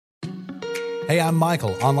Hey, I'm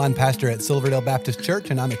Michael, online pastor at Silverdale Baptist Church,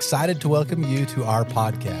 and I'm excited to welcome you to our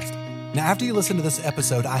podcast. Now, after you listen to this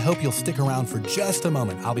episode, I hope you'll stick around for just a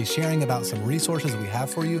moment. I'll be sharing about some resources we have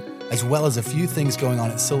for you, as well as a few things going on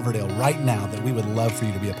at Silverdale right now that we would love for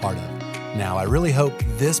you to be a part of. Now, I really hope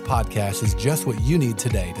this podcast is just what you need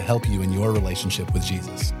today to help you in your relationship with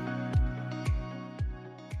Jesus.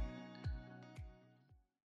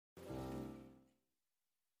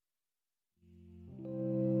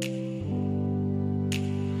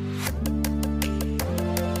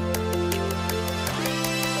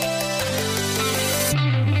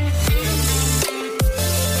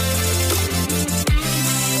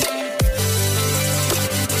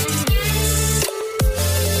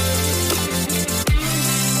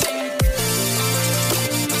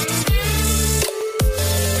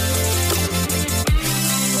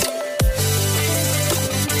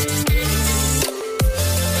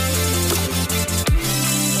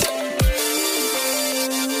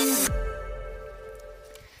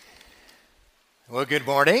 Well, good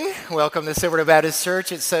morning. Welcome to Silverdale Baptist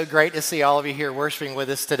Church. It's so great to see all of you here worshiping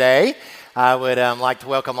with us today. I would like to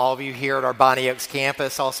welcome all of you here at our Bonnie Oaks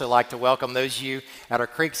campus. Also like to welcome those of you at our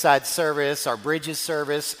Creekside service, our Bridges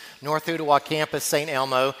service, North Ottawa campus, St.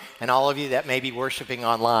 Elmo, and all of you that may be worshiping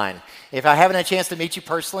online. If I haven't had a chance to meet you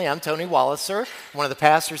personally, I'm Tony Walliser, one of the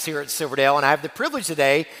pastors here at Silverdale, and I have the privilege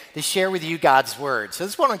today to share with you God's Word. So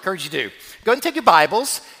this is what I encourage you to do. Go ahead and take your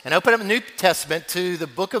Bibles and open up the New Testament to the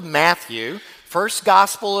book of Matthew. First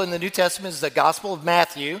gospel in the New Testament is the Gospel of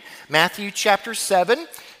Matthew, Matthew chapter 7.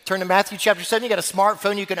 Turn to Matthew chapter 7. You got a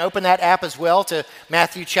smartphone, you can open that app as well to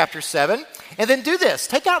Matthew chapter 7. And then do this.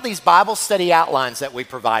 Take out these Bible study outlines that we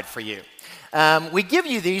provide for you. We give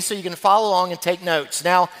you these so you can follow along and take notes.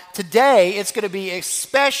 Now, today, it's going to be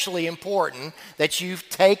especially important that you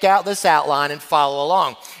take out this outline and follow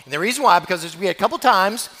along. And the reason why, because there's going to be a couple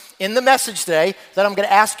times in the message today that I'm going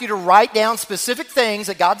to ask you to write down specific things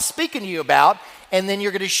that God's speaking to you about, and then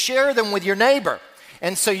you're going to share them with your neighbor.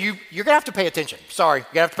 And so you're going to have to pay attention. Sorry, you're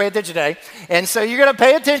going to have to pay attention today. And so you're going to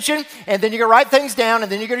pay attention, and then you're going to write things down,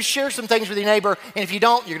 and then you're going to share some things with your neighbor. And if you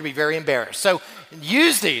don't, you're going to be very embarrassed. So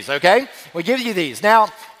use these, okay? We'll give you these. Now,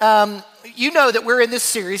 you know that we're in this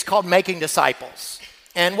series called Making Disciples.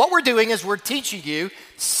 And what we're doing is we're teaching you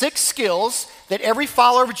 6 skills that every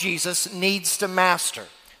follower of Jesus needs to master.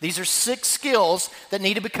 These are 6 skills that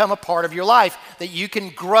need to become a part of your life that you can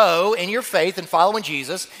grow in your faith and following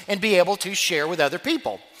Jesus and be able to share with other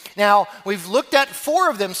people. Now, we've looked at 4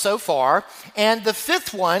 of them so far, and the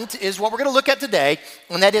 5th one is what we're going to look at today,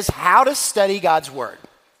 and that is how to study God's Word.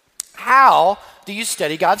 How do you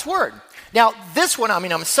study God's Word? Now, this one,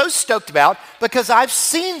 I'm so stoked about because I've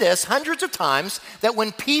seen this hundreds of times that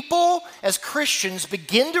when people as Christians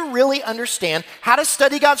begin to really understand how to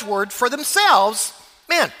study God's Word for themselves,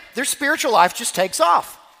 man, their spiritual life just takes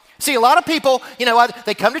off. See, a lot of people,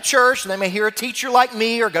 they come to church and they may hear a teacher like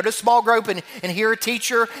me or go to a small group and hear a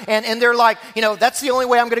teacher and they're like, that's the only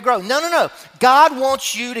way I'm going to grow. No. God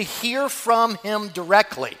wants you to hear from Him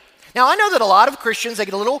directly. Now, I know that a lot of Christians, they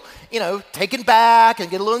get a little, taken back and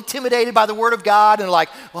get a little intimidated by the Word of God and like,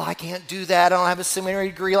 well, I can't do that. I don't have a seminary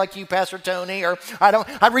degree like you, Pastor Tony, or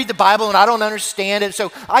I read the Bible and I don't understand it,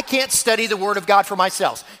 so I can't study the Word of God for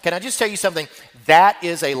myself. Can I just tell you something? That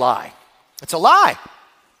is a lie. It's a lie.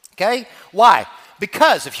 Okay? Why?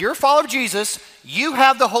 Because if you're a follower of Jesus, you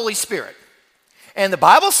have the Holy Spirit. And the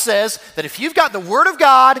Bible says that if you've got the Word of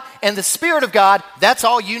God and the Spirit of God, that's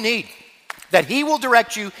all you need. That He will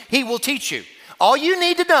direct you, He will teach you. All you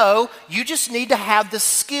need to know, you just need to have the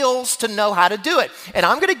skills to know how to do it. And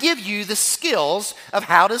I'm going to give you the skills of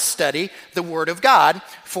how to study the Word of God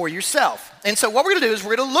for yourself. And so what we're going to do is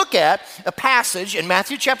we're going to look at a passage in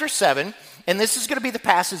Matthew chapter 7, and this is going to be the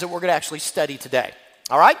passage that we're going to actually study today.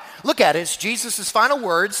 All right? Look at it. It's Jesus' final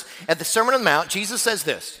words at the Sermon on the Mount. Jesus says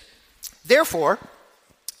this, "Therefore,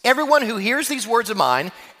 everyone who hears these words of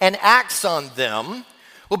mine and acts on them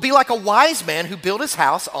will be like a wise man who built his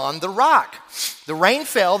house on the rock. The rain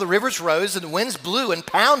fell, the rivers rose, and the winds blew and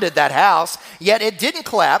pounded that house, yet it didn't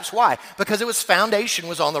collapse." Why? Because its foundation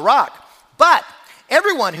was on the rock. "But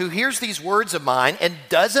everyone who hears these words of mine and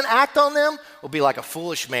doesn't act on them will be like a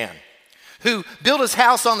foolish man who built his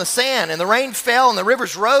house on the sand, and the rain fell, and the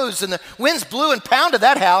rivers rose, and the winds blew and pounded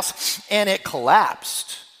that house, and it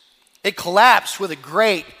collapsed. It collapsed with a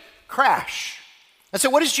great crash." And so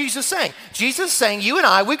what is Jesus saying? Jesus is saying, you and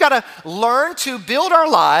I, we've got to learn to build our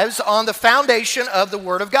lives on the foundation of the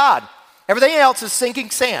Word of God. Everything else is sinking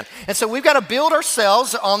sand. And so we've got to build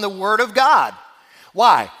ourselves on the Word of God.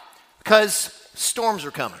 Why? Because storms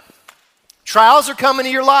are coming. Trials are coming to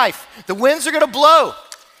your life. The winds are going to blow.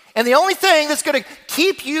 And the only thing that's going to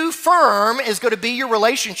keep you firm is going to be your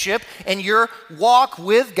relationship and your walk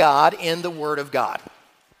with God in the Word of God.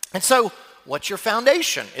 And so, what's your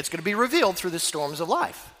foundation? It's going to be revealed through the storms of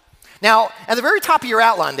life. Now, at the very top of your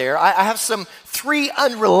outline there, I have some 3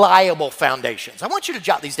 unreliable foundations. I want you to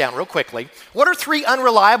jot these down real quickly. What are 3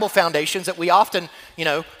 unreliable foundations that we often,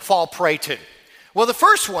 fall prey to? Well, the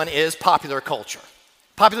first one is popular culture.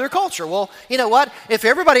 Popular culture. Well, you know what? If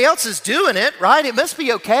everybody else is doing it, right, it must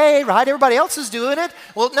be okay, right? Everybody else is doing it.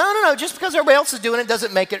 Well, no. Just because everybody else is doing it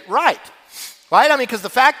doesn't make it right, right? I mean, because the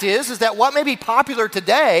fact is that what may be popular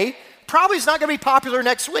today probably is not going to be popular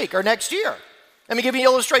next week or next year. Let me give you an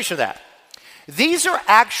illustration of that. These are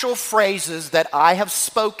actual phrases that I have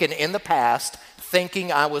spoken in the past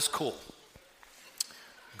thinking I was cool.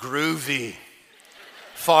 Groovy.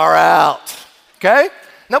 Far out. Okay?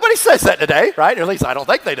 Nobody says that today, right? Or at least I don't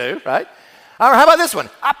think they do, right? Or how about this one?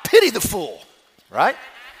 I pity the fool, right?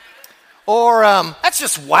 Or that's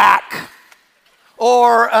just whack.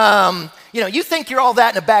 Or, you think you're all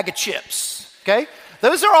that in a bag of chips, okay?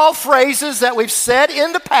 Those are all phrases that we've said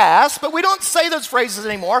in the past, but we don't say those phrases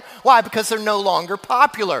anymore. Why? Because they're no longer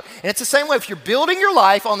popular. And it's the same way if you're building your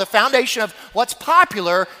life on the foundation of what's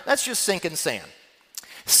popular, that's just sinking sand.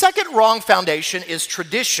 Second wrong foundation is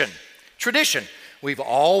tradition. Tradition. We've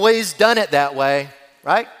always done it that way,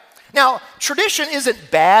 right? Now, tradition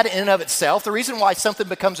isn't bad in and of itself. The reason why something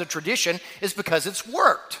becomes a tradition is because it's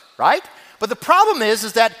worked, right? But the problem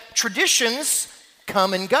is that traditions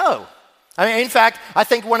come and go. I mean, in fact, I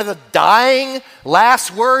think one of the dying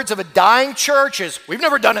last words of a dying church is, we've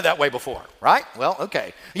never done it that way before, right? Well,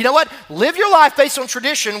 okay. You know what? Live your life based on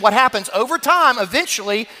tradition. What happens over time,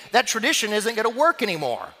 eventually, that tradition isn't going to work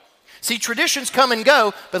anymore. See, traditions come and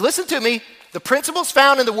go, but listen to me, the principles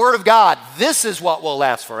found in the Word of God, this is what will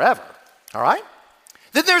last forever, all right?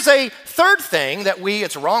 Then there's a third thing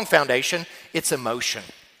it's a wrong foundation, it's emotion.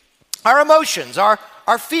 Our emotions, our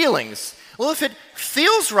feelings. Well, if it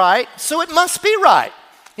feels right, so it must be right.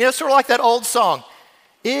 Sort of like that old song,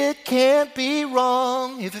 it can't be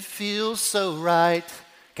wrong if it feels so right.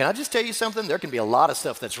 Can I just tell you something? There can be a lot of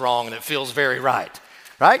stuff that's wrong and it feels very right,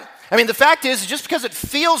 right? I mean, the fact is, just because it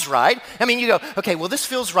feels right, you go, okay, well, this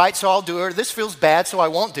feels right, so I'll do it, or this feels bad, so I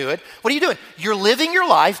won't do it. What are you doing? You're living your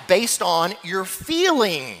life based on your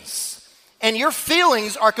feelings. And your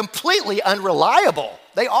feelings are completely unreliable.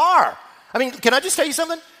 They are. Can I just tell you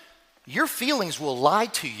something? Your feelings will lie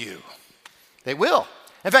to you. They will.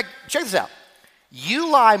 In fact, check this out. You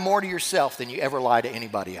lie more to yourself than you ever lie to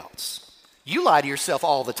anybody else. You lie to yourself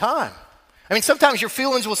all the time. Sometimes your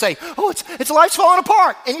feelings will say, oh, it's life's falling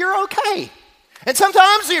apart, and you're okay. And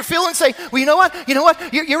sometimes your feelings say, well, you know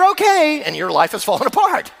what, you're okay, and your life is falling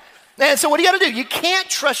apart. And so what do you got to do? You can't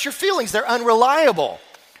trust your feelings. They're unreliable.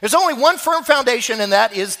 There's only one firm foundation, and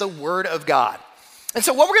that is the Word of God. And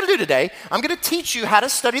so what we're going to do today, I'm going to teach you how to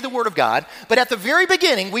study the Word of God, but at the very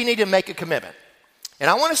beginning, we need to make a commitment. And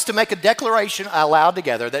I want us to make a declaration aloud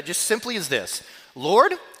together that just simply is this.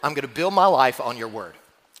 Lord, I'm going to build my life on your Word.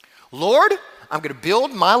 Lord, I'm going to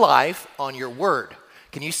build my life on your Word.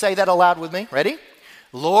 Can you say that aloud with me? Ready?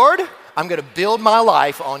 Lord, I'm going to build my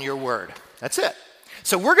life on your Word. That's it.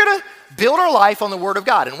 So we're going to build our life on the Word of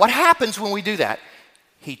God. And what happens when we do that?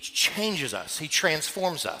 He changes us. He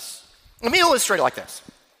transforms us. Let me illustrate it like this.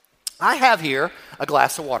 I have here a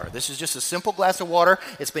glass of water. This is just a simple glass of water.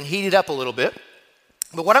 It's been heated up a little bit.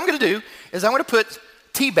 But what I'm going to do is I'm going to put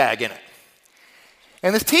tea bag in it.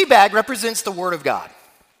 And this tea bag represents the Word of God.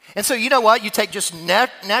 And so you know what? You take just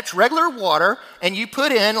regular water and you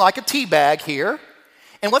put in like a tea bag here.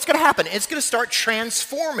 And what's going to happen? It's going to start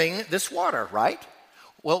transforming this water, right?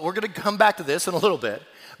 Well, we're going to come back to this in a little bit.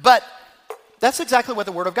 But that's exactly what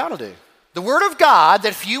the Word of God will do. The Word of God,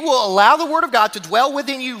 that if you will allow the Word of God to dwell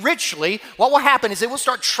within you richly, what will happen is it will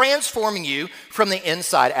start transforming you from the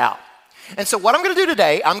inside out. And so what I'm going to do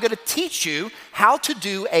today, I'm going to teach you how to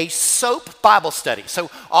do a SOAP Bible study. So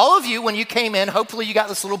all of you, when you came in, hopefully you got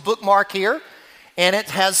this little bookmark here, and it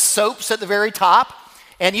has SOAPs at the very top.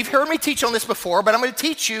 And you've heard me teach on this before, but I'm going to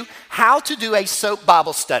teach you how to do a SOAP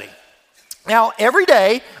Bible study. Now, every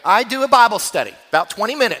day, I do a Bible study, about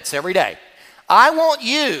 20 minutes every day. I want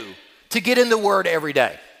you to get in the Word every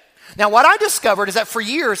day. Now, what I discovered is that for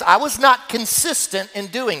years, I was not consistent in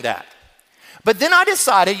doing that. But then I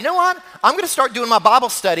decided, you know what? I'm going to start doing my Bible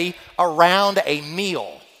study around a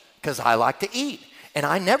meal because I like to eat, and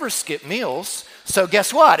I never skip meals. So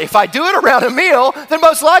guess what? If I do it around a meal, then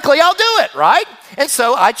most likely I'll do it, right? And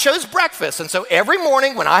so I chose breakfast. And so every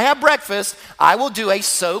morning when I have breakfast, I will do a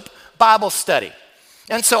SOAP Bible study.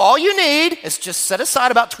 And so all you need is just set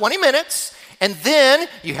aside about 20 minutes, And then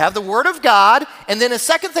you have the Word of God, and then a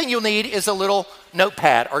second thing you'll need is a little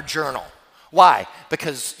notepad or journal. Why?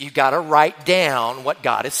 Because you got to write down what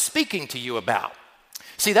God is speaking to you about.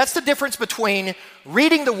 See, that's the difference between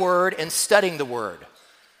reading the Word and studying the Word.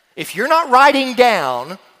 If you're not writing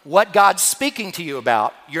down what God's speaking to you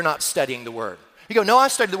about, you're not studying the Word. You go, no, I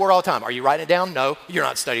study the Word all the time. Are you writing it down? No, you're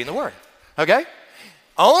not studying the Word. Okay?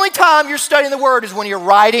 Only time you're studying the Word is when you're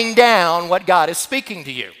writing down what God is speaking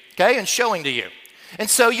to you, okay, and showing to you. And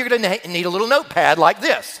so you're going to need a little notepad like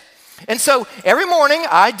this. And so every morning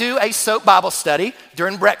I do a SOAP Bible study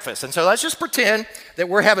during breakfast. And so let's just pretend that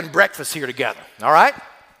we're having breakfast here together, all right?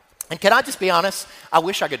 And can I just be honest? I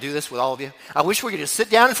wish I could do this with all of you. I wish we could just sit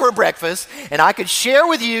down for a breakfast and I could share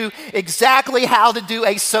with you exactly how to do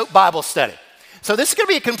a SOAP Bible study. So this is going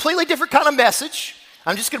to be a completely different kind of message.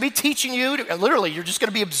 I'm just going to be teaching you, literally, you're just going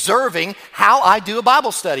to be observing how I do a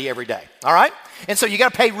Bible study every day, all right? And so you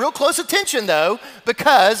got to pay real close attention, though,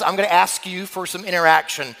 because I'm going to ask you for some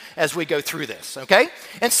interaction as we go through this, okay?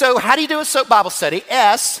 And so how do you do a SOAP Bible study?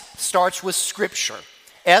 S starts with Scripture.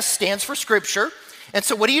 S stands for Scripture. And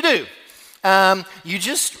so what do? You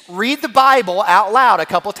just read the Bible out loud a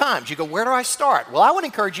couple times. You go, where do I start? Well, I would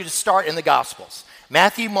encourage you to start in the Gospels.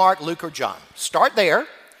 Matthew, Mark, Luke, or John. Start there.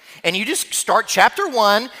 And you just start chapter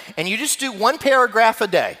 1, and you just do one paragraph a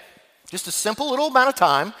day. Just a simple little amount of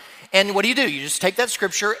time. And what do? You just take that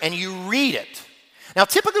scripture and you read it. Now,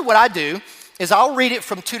 typically what I do is I'll read it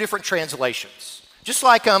from two different translations. Just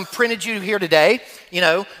like printed you here today,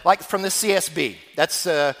 like from the CSB. That's,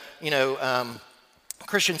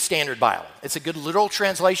 Christian Standard Bible. It's a good literal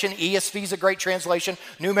translation. ESV is a great translation.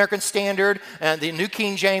 New American Standard, and the New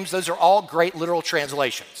King James, those are all great literal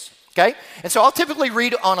translations. Okay? And so I'll typically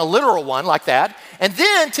read on a literal one like that. And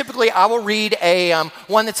then typically I will read a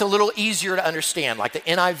one that's a little easier to understand, like the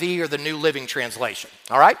NIV or the New Living Translation.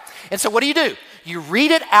 All right? And so what do? You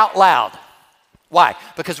read it out loud. Why?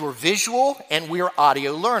 Because we're visual and we're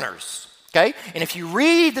audio learners. Okay? And if you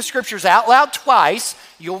read the scriptures out loud twice,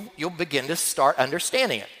 you'll begin to start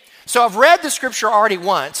understanding it. So I've read the scripture already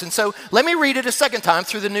once, and so let me read it a second time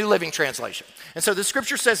through the New Living Translation. And so the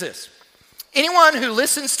scripture says this: anyone who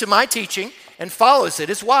listens to my teaching and follows it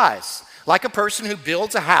is wise, like a person who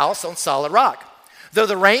builds a house on solid rock. Though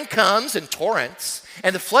the rain comes in torrents,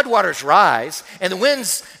 and the floodwaters rise, and the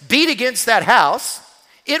winds beat against that house,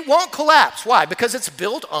 it won't collapse. Why? Because it's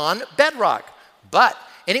built on bedrock. But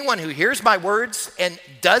anyone who hears my words and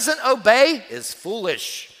doesn't obey is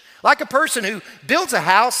foolish, like a person who builds a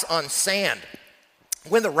house on sand.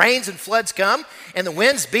 When the rains and floods come and the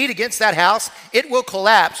winds beat against that house, it will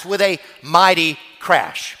collapse with a mighty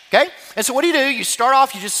crash, okay? And so what do? You start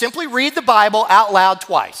off, you just simply read the Bible out loud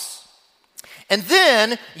twice. And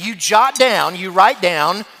then you write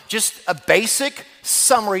down just a basic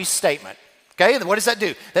summary statement, okay? And what does that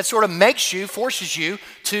do? That sort of forces you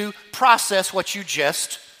to process what you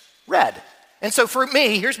just read. And so for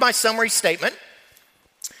me, here's my summary statement.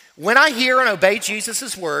 When I hear and obey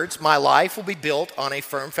Jesus' words, my life will be built on a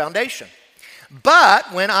firm foundation.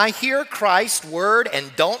 But when I hear Christ's word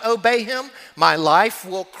and don't obey him, my life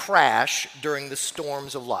will crash during the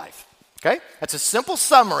storms of life. Okay? That's a simple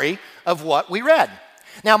summary of what we read.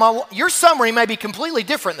 Now, your summary may be completely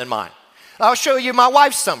different than mine. I'll show you my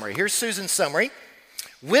wife's summary. Here's Susan's summary.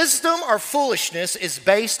 Wisdom or foolishness is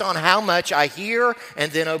based on how much I hear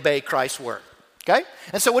and then obey Christ's word. Okay?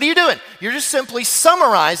 And so what are you doing? You're just simply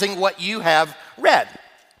summarizing what you have read.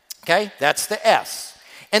 Okay? That's the S.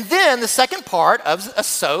 And then the second part of a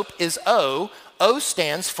SOAP is O. O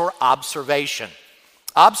stands for observation.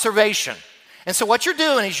 Observation. And so what you're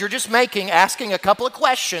doing is you're just asking a couple of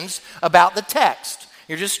questions about the text.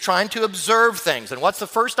 You're just trying to observe things. And what's the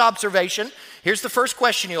first observation? Here's the first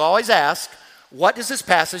question you always ask. What does this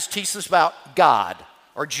passage teach us about God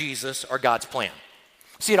or Jesus or God's plan?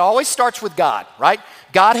 See, it always starts with God, right?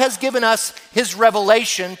 God has given us his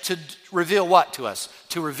revelation to reveal what to us?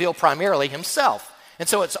 To reveal primarily himself. And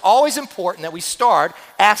so it's always important that we start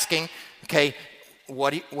asking, okay,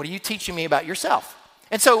 what are you teaching me about yourself?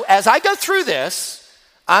 And so as I go through this,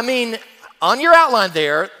 on your outline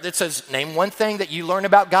there, it says, name one thing that you learn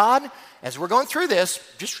about God. As we're going through this,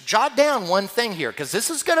 just jot down one thing here, because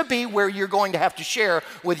this is going to be where you're going to have to share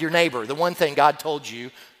with your neighbor the one thing God told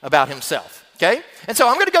you about himself, okay? And so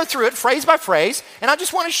I'm going to go through it phrase by phrase, and I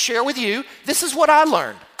just want to share with you, this is what I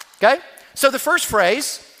learned, okay? So the first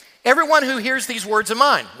phrase, everyone who hears these words of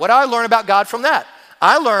mine. What do I learn about God from that?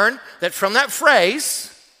 I learned that from that phrase,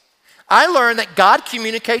 I learned that God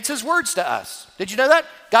communicates his words to us. Did you know that?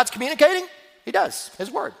 God's communicating? He does,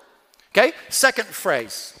 his word. Okay? Second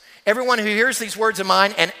phrase. Everyone who hears these words of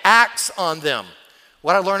mine and acts on them.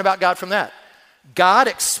 What I learned about God from that? God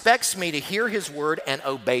expects me to hear his word and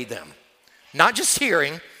obey them. Not just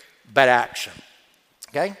hearing, but action.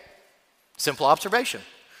 Okay? Simple observation.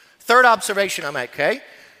 Third observation I make, okay?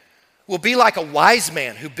 Will be like a wise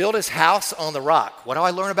man who built his house on the rock. What do I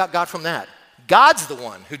learn about God from that? God's the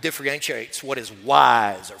one who differentiates what is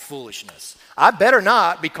wise or foolishness. I better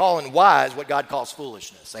not be calling wise what God calls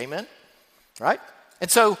foolishness. Amen? Right? And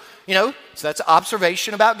so that's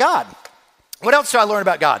observation about God. What else do I learn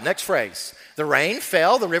about God? Next phrase. The rain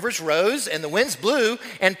fell, the rivers rose, and the winds blew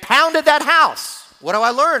and pounded that house. What do I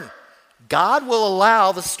learn? God will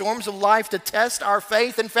allow the storms of life to test our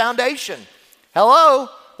faith and foundation. Hello?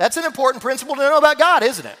 That's an important principle to know about God,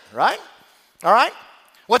 isn't it? Right? All right?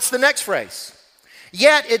 What's the next phrase?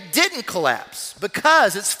 Yet it didn't collapse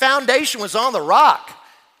because its foundation was on the rock.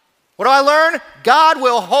 What do I learn? God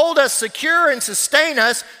will hold us secure and sustain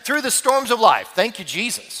us through the storms of life. Thank you,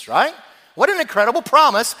 Jesus, right? What an incredible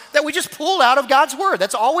promise that we just pulled out of God's word.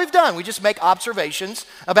 That's all we've done. We just make observations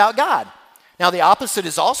about God. Now, the opposite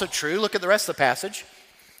is also true. Look at the rest of the passage.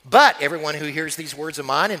 But everyone who hears these words of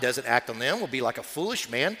mine and doesn't act on them will be like a foolish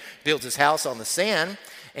man, builds his house on the sand.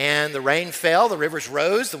 And the rain fell, the rivers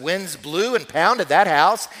rose, the winds blew and pounded that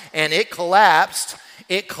house, and it collapsed.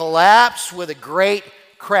 It collapsed with a great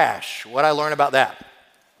crash. What I learned about that?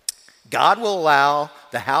 God will allow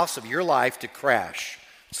the house of your life to crash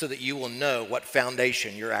so that you will know what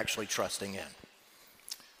foundation you're actually trusting in.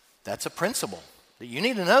 That's a principle that you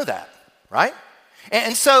need to know that, right?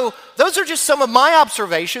 And so those are just some of my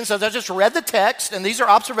observations as I just read the text, and these are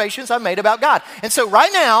observations I made about God. And so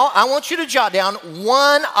right now, I want you to jot down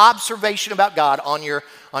one observation about God on your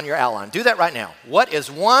outline. Do that right now. What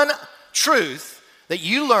is one truth that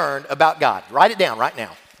you learned about God? Write it down right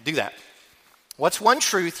now. Do that. What's one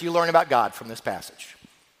truth you learned about God from this passage?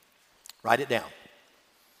 Write it down.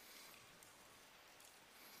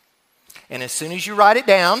 And as soon as you write it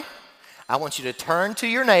down, I want you to turn to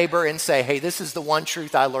your neighbor and say, hey, this is the one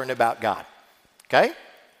truth I learned about God. Okay?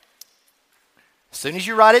 As soon as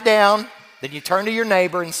you write it down, then you turn to your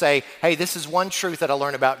neighbor and say, hey, this is one truth that I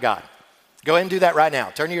learned about God. Go ahead and do that right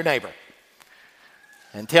now. Turn to your neighbor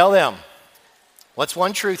and tell them, what's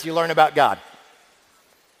one truth you learned about God?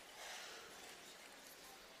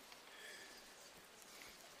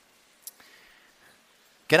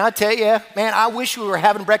 Can I tell you, man, I wish we were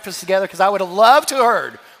having breakfast together because I would have loved to have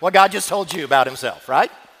heard what God just told you about himself, right?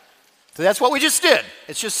 So that's what we just did.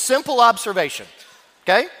 It's just simple observation,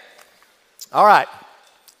 okay? All right.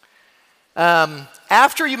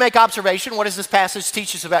 After you make observation, what does this passage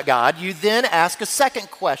teach us about God? You then ask a second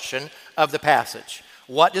question of the passage.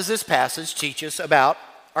 What does this passage teach us about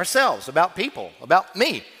ourselves, about people, about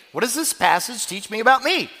me? What does this passage teach me about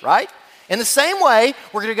me, right? In the same way,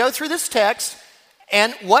 we're going to go through this text.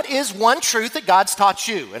 And what is one truth that God's taught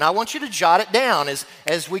you? And I want you to jot it down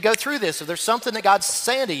as we go through this. If there's something that God's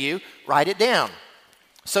saying to you, write it down.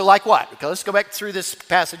 So like what? Okay, let's go back through this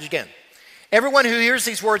passage again. Everyone who hears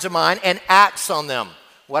these words of mine and acts on them,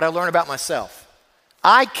 what I learn about myself.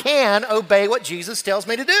 I can obey what Jesus tells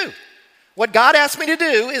me to do. What God asks me to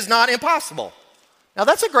do is not impossible. Now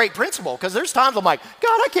that's a great principle because there's times I'm like,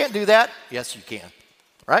 God, I can't do that. Yes, you can,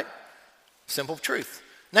 right? Simple truth.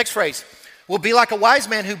 Next phrase. Will be like a wise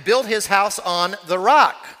man who built his house on the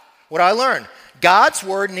rock. What do I learn? God's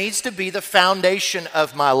word needs to be the foundation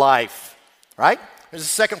of my life, right? There's a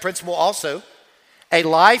second principle also. A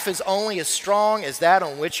life is only as strong as that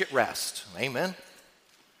on which it rests. Amen.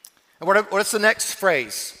 And what's the next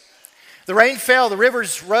phrase? The rain fell, the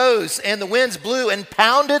rivers rose, and the winds blew and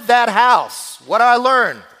pounded that house. What do I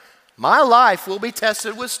learn? My life will be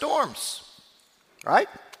tested with storms, right?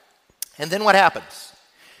 And then what happens?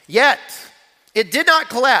 Yet it did not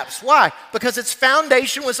collapse. Why? Because its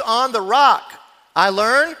foundation was on the rock. I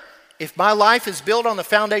learn if my life is built on the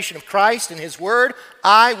foundation of Christ and his word,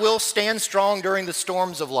 I will stand strong during the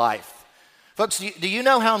storms of life. Folks, do you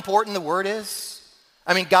know how important the word is?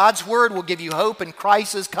 I mean, God's word will give you hope in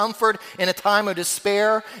crisis, comfort in a time of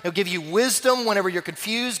despair. It'll give you wisdom whenever you're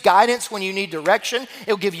confused, guidance when you need direction.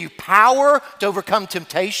 It'll give you power to overcome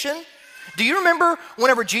temptation. Do you remember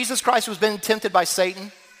whenever Jesus Christ was being tempted by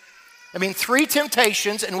Satan? I mean, 3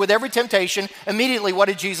 temptations, and with every temptation, immediately what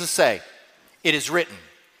did Jesus say? It is written.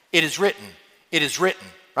 It is written. It is written,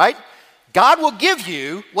 right? God will give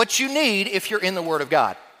you what you need if you're in the Word of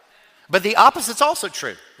God. But the opposite's also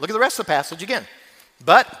true. Look at the rest of the passage again.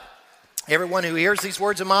 But everyone who hears these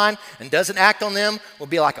words of mine and doesn't act on them will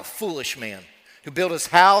be like a foolish man who built his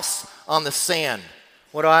house on the sand.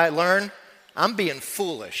 What do I learn? I'm being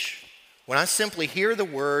foolish when I simply hear the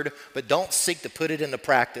word but don't seek to put it into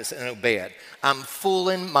practice and obey it. I'm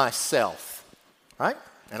fooling myself, right?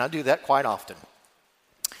 And I do that quite often.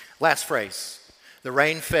 Last phrase. The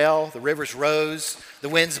rain fell, the rivers rose, the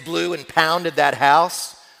winds blew and pounded that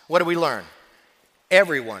house. What do we learn?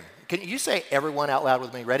 Everyone. Can you say everyone out loud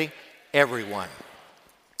with me? Ready? Everyone.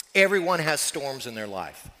 Everyone has storms in their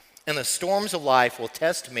life. And the storms of life will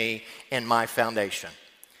test me and my foundation.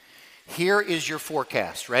 Here is your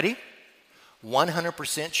forecast. Ready?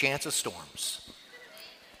 100% chance of storms.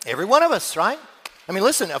 Every one of us, right? I mean,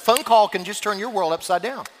 listen, a phone call can just turn your world upside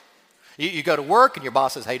down. You go to work and your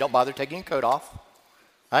boss says, hey, don't bother taking your coat off,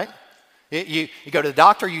 right? You go to the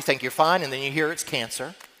doctor, you think you're fine, and then you hear it's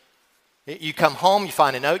cancer. You come home, you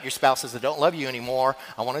find a note, your spouse says, I don't love you anymore,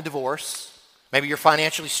 I want a divorce. Maybe you're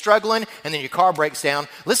financially struggling, and then your car breaks down.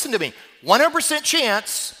 Listen to me, 100%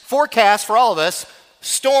 chance, forecast for all of us,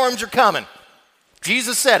 storms are coming.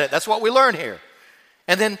 Jesus said it, that's what we learn here.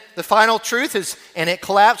 And then the final truth is, and it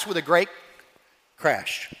collapsed with a great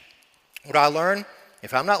crash. What I learned,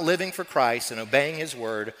 if I'm not living for Christ and obeying his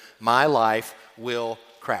word, my life will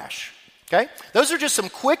crash. Okay? Those are just some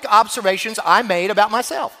quick observations I made about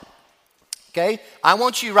myself. Okay? I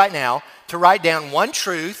want you right now to write down one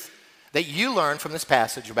truth that you learned from this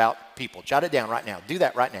passage about people. Jot it down right now. Do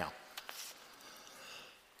that right now.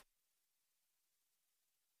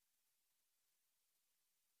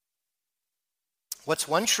 What's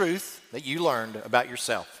one truth that you learned about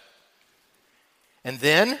yourself? And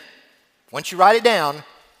then, once you write it down,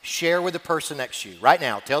 share with the person next to you. Right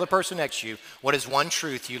now, tell the person next to you what is one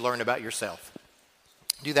truth you learned about yourself.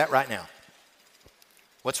 Do that right now.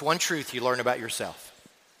 What's one truth you learned about yourself?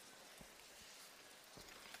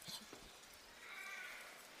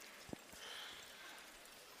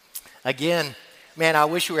 Again, man, I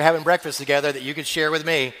wish we were having breakfast together that you could share with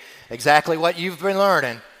me exactly what you've been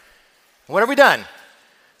learning. What have we done?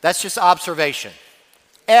 That's just observation.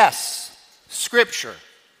 S, scripture.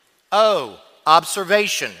 O,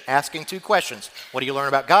 observation, asking two questions. What do you learn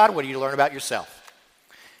about God? What do you learn about yourself?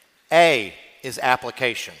 A is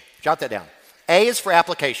application. Jot that down. A is for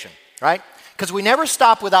application, right? Because we never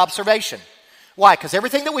stop with observation. Why? Because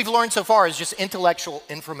everything that we've learned so far is just intellectual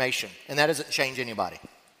information, and that doesn't change anybody.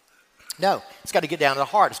 No, it's got to get down to the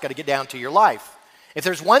heart. It's got to get down to your life. If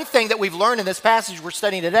there's one thing that we've learned in this passage we're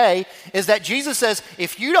studying today, is that Jesus says,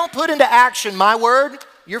 if you don't put into action my word,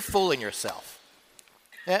 you're fooling yourself.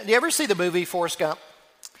 Do you ever see the movie Forrest Gump?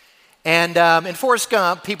 And in Forrest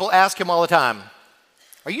Gump, people ask him all the time,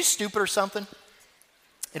 are you stupid or something?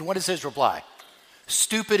 And what is his reply?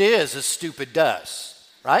 Stupid is as stupid does,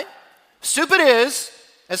 right? Stupid is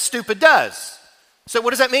as stupid does. So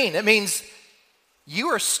what does that mean? It means you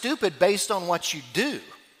are stupid based on what you do,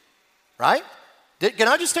 right? Can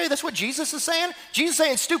I just tell you that's what Jesus is saying? Jesus is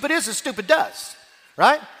saying stupid is as stupid does,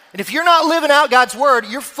 right? And if you're not living out God's word,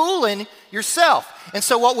 you're fooling yourself. And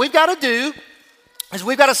so what we've got to do is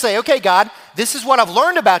we've got to say, okay, God, this is what I've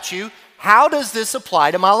learned about you. How does this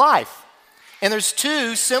apply to my life? And there's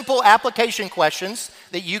two simple application questions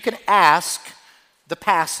that you can ask the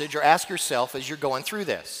passage or ask yourself as you're going through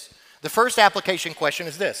this. The first application question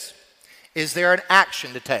is this. Is there an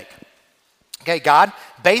action to take? Okay, God,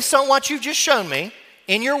 based on what you've just shown me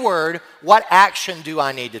in your word, what action do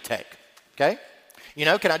I need to take? Okay? You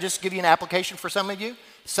know, can I just give you an application for some of you?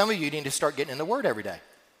 Some of you need to start getting in the word every day.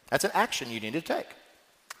 That's an action you need to take.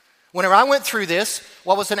 Whenever I went through this,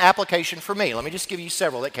 what was an application for me? Let me just give you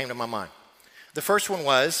several that came to my mind. The first one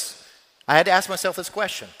was, I had to ask myself this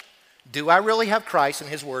question. Do I really have Christ and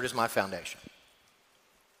his word as my foundation?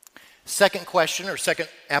 Second question or second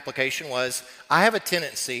application was, I have a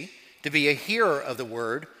tendency to be a hearer of the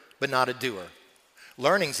word, but not a doer.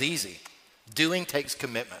 Learning's easy. Doing takes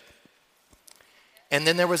commitment. And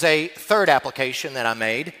then there was a third application that I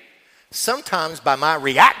made. Sometimes by my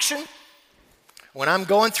reaction, when I'm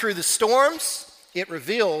going through the storms, it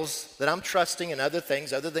reveals that I'm trusting in other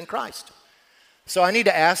things other than Christ. So I need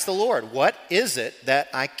to ask the Lord, what is it that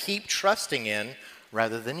I keep trusting in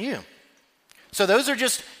rather than you? So those are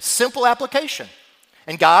just simple application.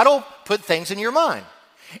 And God will put things in your mind.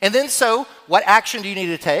 And then so what action do you need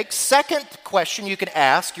to take? Second question you can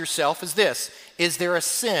ask yourself is this. Is there a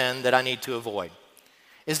sin that I need to avoid?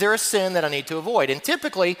 Is there a sin that I need to avoid? And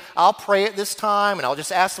typically, I'll pray at this time and I'll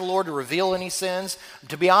just ask the Lord to reveal any sins.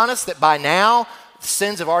 To be honest, that by now,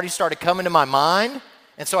 sins have already started coming to my mind.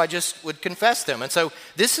 And so I just would confess them. And so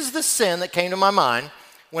this is the sin that came to my mind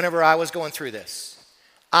whenever I was going through this.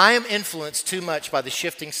 I am influenced too much by the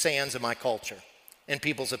shifting sands of my culture and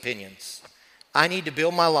people's opinions. I need to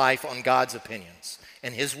build my life on God's opinions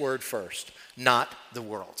and his word first, not the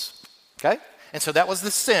world's. Okay? And so that was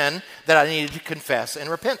the sin that I needed to confess and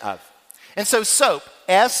repent of. And so SOAP,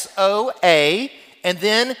 S-O-A, and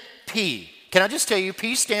then P. Can I just tell you,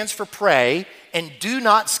 P stands for pray, and do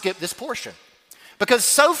not skip this portion. Because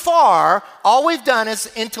so far, all we've done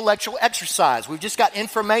is intellectual exercise. We've just got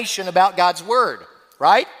information about God's word,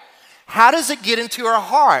 right? How does it get into our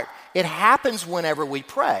heart? It happens whenever we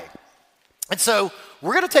pray. And so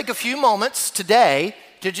we're going to take a few moments today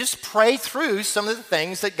to just pray through some of the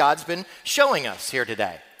things that God's been showing us here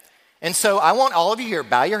today. And so I want all of you here,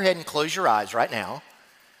 bow your head and close your eyes right now.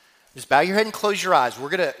 Just bow your head and close your eyes. We're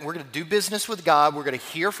gonna do business with God. We're going to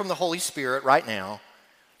hear from the Holy Spirit right now.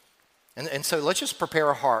 And so let's just prepare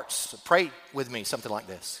our hearts. Pray with me, something like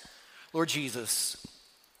this. Lord Jesus,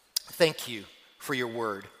 thank you for your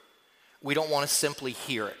word. We don't want to simply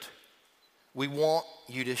hear it. We want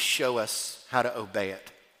you to show us how to obey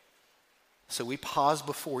it. So we pause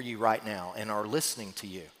before you right now and are listening to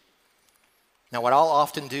you. Now, what I'll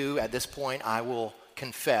often do at this point, I will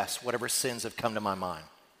confess whatever sins have come to my mind.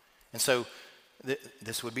 And so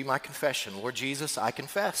this would be my confession. Lord Jesus, I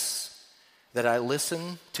confess that I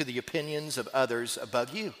listen to the opinions of others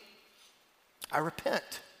above you. I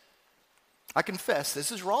repent. I confess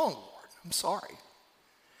this is wrong, Lord. I'm sorry.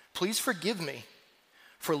 Please forgive me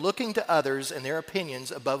for looking to others and their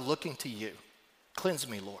opinions above looking to you. Cleanse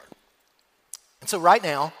me, Lord. And so right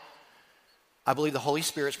now, I believe the Holy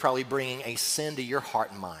Spirit's probably bringing a sin to your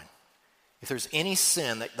heart and mind. If there's any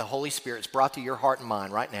sin that the Holy Spirit's brought to your heart and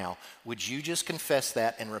mind right now, would you just confess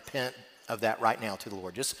that and repent of that right now to the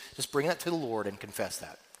Lord? Just bring that to the Lord and confess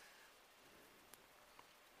that.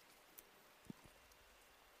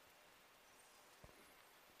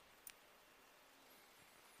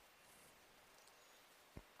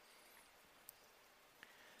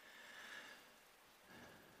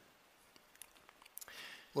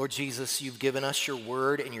 Lord Jesus, you've given us your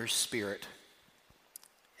word and your spirit.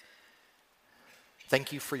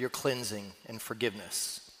 Thank you for your cleansing and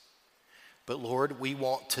forgiveness. But Lord, we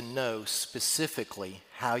want to know specifically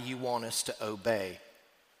how you want us to obey.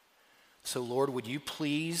 So Lord, would you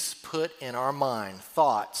please put in our mind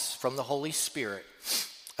thoughts from the Holy Spirit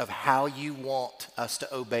of how you want us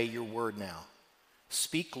to obey your word now.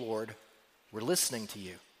 Speak, Lord. We're listening to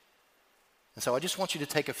you. And so I just want you to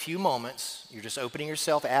take a few moments. You're just opening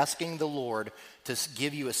yourself, asking the Lord to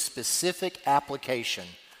give you a specific application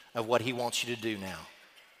of what he wants you to do now.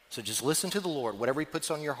 So just listen to the Lord. Whatever he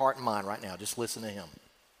puts on your heart and mind right now, just listen to him.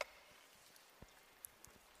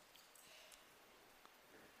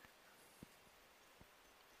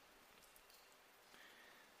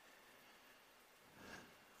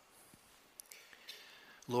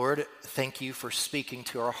 Lord, thank you for speaking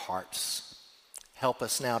to our hearts. Help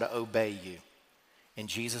us now to obey you. In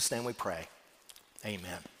Jesus' name we pray.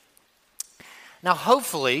 Amen. Now,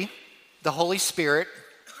 hopefully, the Holy Spirit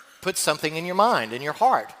put something in your mind, in your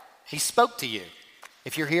heart. He spoke to you.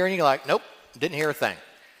 If you're here and you're like, nope, didn't hear a thing.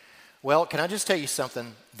 Well, can I just tell you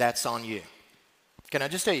something? That's on you. Can I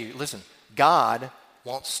just tell you, listen, God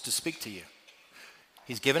wants to speak to you.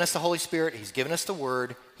 He's given us the Holy Spirit. He's given us the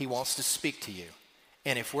Word. He wants to speak to you.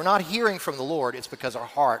 And if we're not hearing from the Lord, it's because our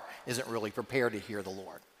heart isn't really prepared to hear the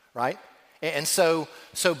Lord, right? And so,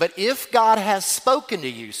 but if God has spoken to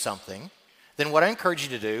you something, then what I encourage you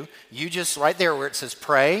to do, you just, right there where it says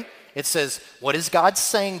pray, it says, what is God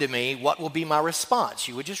saying to me? What will be my response?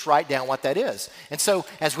 You would just write down what that is. And so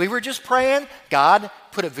as we were just praying, God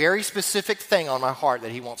put a very specific thing on my heart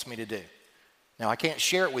that he wants me to do. Now, I can't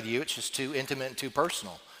share it with you. It's just too intimate and too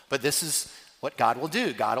personal. But this is what God will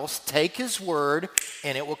do. God will take his word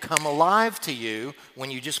and it will come alive to you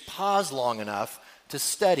when you just pause long enough to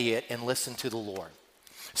study it and listen to the Lord.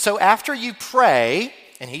 So after you pray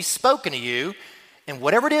and he's spoken to you, and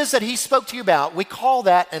whatever it is that he spoke to you about, we call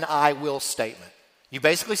that an I will statement. You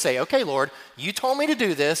basically say, okay, Lord, you told me to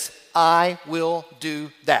do this, I will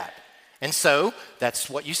do that. And so that's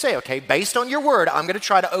what you say, okay, based on your word, I'm going to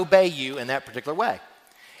try to obey you in that particular way.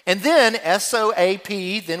 And then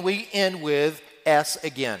S-O-A-P, then we end with S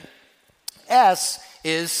again. S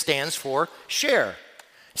stands for share.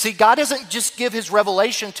 See, God doesn't just give his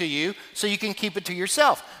revelation to you so you can keep it to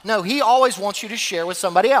yourself. No, he always wants you to share with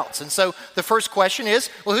somebody else. And so the first question is,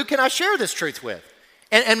 well, who can I share this truth with?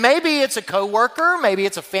 And maybe it's a coworker, maybe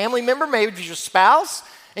it's a family member, maybe it's your spouse,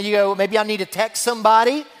 and you go, maybe I need to text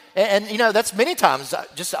somebody. And you know, that's many times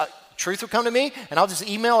truth will come to me, and I'll just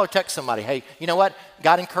email or text somebody, hey, you know what?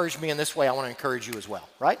 God encouraged me in this way. I want to encourage you as well,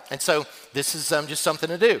 right? And so this is just something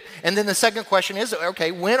to do. And then the second question is,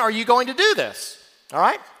 okay, when are you going to do this? All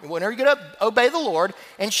right? When are you going to obey the Lord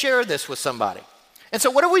and share this with somebody? And so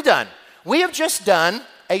what have we done? We have just done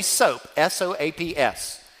a soap,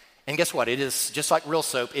 S-O-A-P-S. And guess what? It is just like real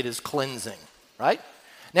soap. It is cleansing, right?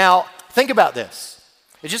 Now, think about this.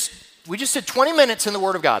 We just did 20 minutes in the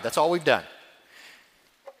Word of God. That's all we've done.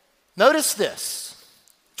 Notice this.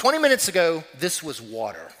 20 minutes ago, this was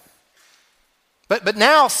water. But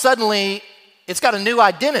now suddenly it's got a new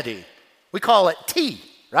identity. We call it tea,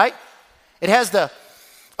 right? It has the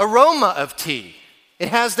aroma of tea. It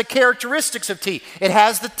has the characteristics of tea. It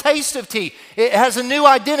has the taste of tea. It has a new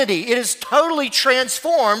identity. It is totally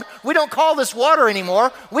transformed. We don't call this water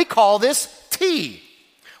anymore. We call this tea.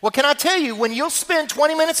 Well, can I tell you, when you'll spend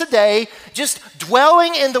 20 minutes a day just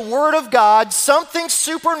dwelling in the Word of God, something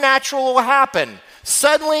supernatural will happen.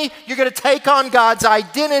 Suddenly, you're going to take on God's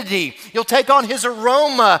identity. You'll take on His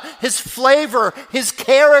aroma, His flavor, His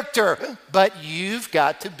character. But you've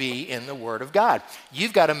got to be in the Word of God.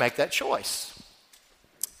 You've got to make that choice.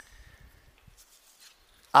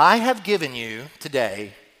 I have given you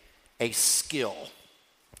today a skill,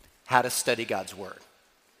 how to study God's Word.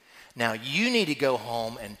 Now, you need to go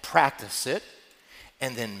home and practice it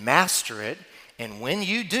and then master it. And when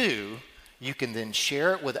you do, you can then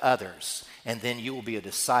share it with others. And then you will be a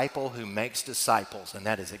disciple who makes disciples. And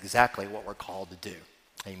that is exactly what we're called to do.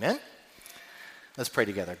 Amen? Let's pray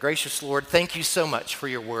together. Gracious Lord, thank you so much for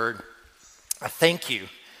your word. I thank you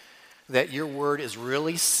that your word is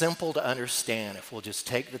really simple to understand if we'll just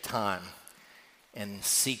take the time and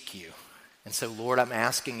seek you. And so, Lord, I'm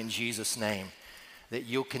asking in Jesus' name that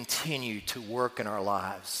you'll continue to work in our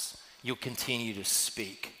lives. You'll continue to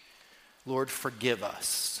speak. Lord, forgive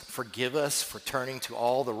us. Forgive us for turning to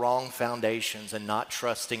all the wrong foundations and not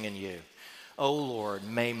trusting in you. Oh, Lord,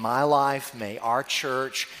 may my life, may our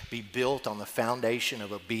church be built on the foundation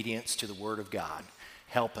of obedience to the Word of God.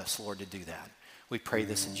 Help us, Lord, to do that. We pray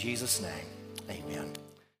this in Jesus' name. Amen.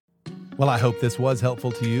 Well, I hope this was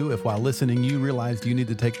helpful to you. If while listening you realized you need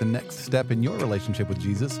to take the next step in your relationship with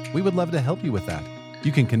Jesus, we would love to help you with that.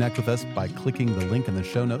 You can connect with us by clicking the link in the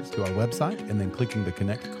show notes to our website and then clicking the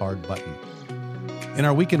Connect Card button. In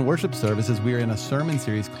our weekend worship services, we are in a sermon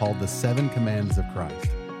series called The 7 Commands of Christ.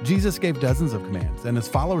 Jesus gave dozens of commands, and as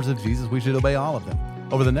followers of Jesus, we should obey all of them.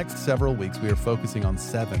 Over the next several weeks, we are focusing on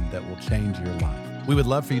 7 that will change your life. We would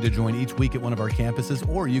love for you to join each week at one of our campuses,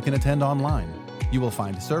 or you can attend online. You will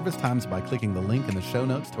find service times by clicking the link in the show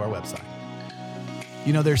notes to our website.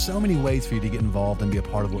 You know, there's so many ways for you to get involved and be a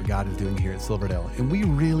part of what God is doing here at Silverdale, and we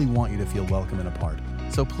really want you to feel welcome and a part.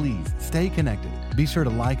 So please, stay connected. Be sure to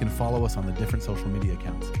like and follow us on the different social media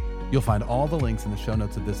accounts. You'll find all the links in the show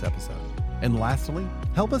notes of this episode. And lastly,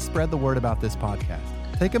 help us spread the word about this podcast.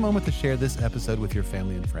 Take a moment to share this episode with your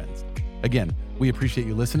family and friends. Again, we appreciate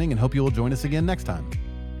you listening and hope you will join us again next time.